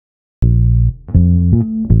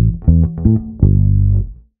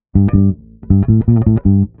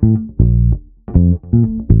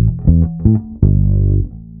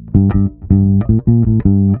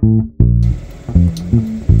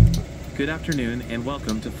afternoon and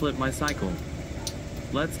welcome to Flip My Cycle.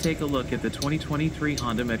 Let's take a look at the 2023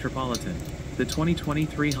 Honda Metropolitan. The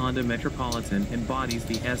 2023 Honda Metropolitan embodies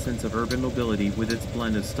the essence of urban mobility with its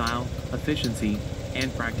blend of style, efficiency,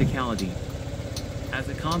 and practicality. As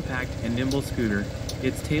a compact and nimble scooter,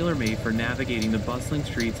 it's tailor-made for navigating the bustling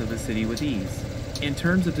streets of the city with ease. In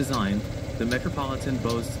terms of design, the Metropolitan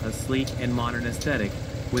boasts a sleek and modern aesthetic,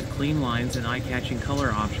 with clean lines and eye-catching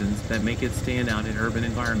color options that make it stand out in urban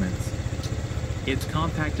environments. Its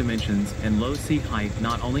compact dimensions and low seat height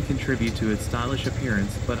not only contribute to its stylish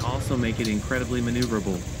appearance but also make it incredibly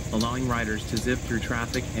maneuverable, allowing riders to zip through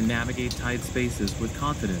traffic and navigate tight spaces with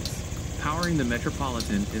confidence. Powering the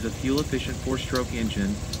Metropolitan is a fuel-efficient 4-stroke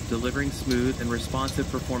engine, delivering smooth and responsive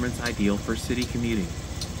performance ideal for city commuting.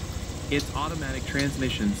 Its automatic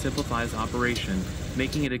transmission simplifies operation,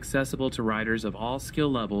 making it accessible to riders of all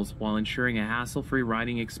skill levels while ensuring a hassle-free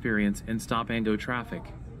riding experience in stop-and-go traffic.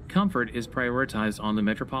 Comfort is prioritized on the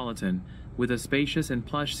Metropolitan, with a spacious and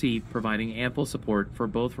plush seat providing ample support for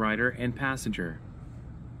both rider and passenger.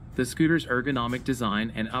 The scooter's ergonomic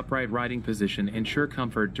design and upright riding position ensure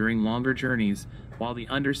comfort during longer journeys, while the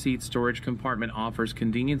underseat storage compartment offers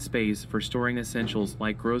convenient space for storing essentials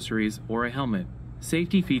like groceries or a helmet.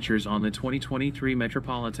 Safety features on the 2023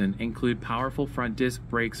 Metropolitan include powerful front disc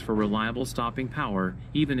brakes for reliable stopping power,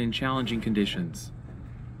 even in challenging conditions.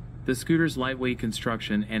 The scooter's lightweight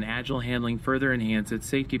construction and agile handling further enhance its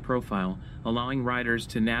safety profile, allowing riders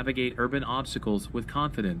to navigate urban obstacles with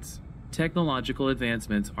confidence. Technological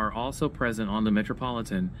advancements are also present on the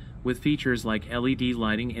Metropolitan, with features like LED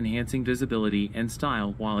lighting enhancing visibility and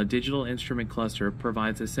style, while a digital instrument cluster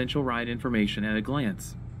provides essential ride information at a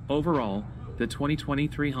glance. Overall, the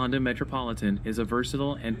 2023 Honda Metropolitan is a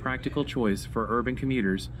versatile and practical choice for urban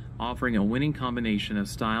commuters, offering a winning combination of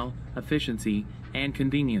style, efficiency, and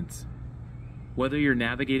convenience. Whether you're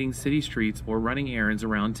navigating city streets or running errands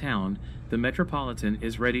around town, the Metropolitan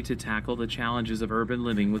is ready to tackle the challenges of urban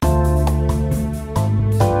living with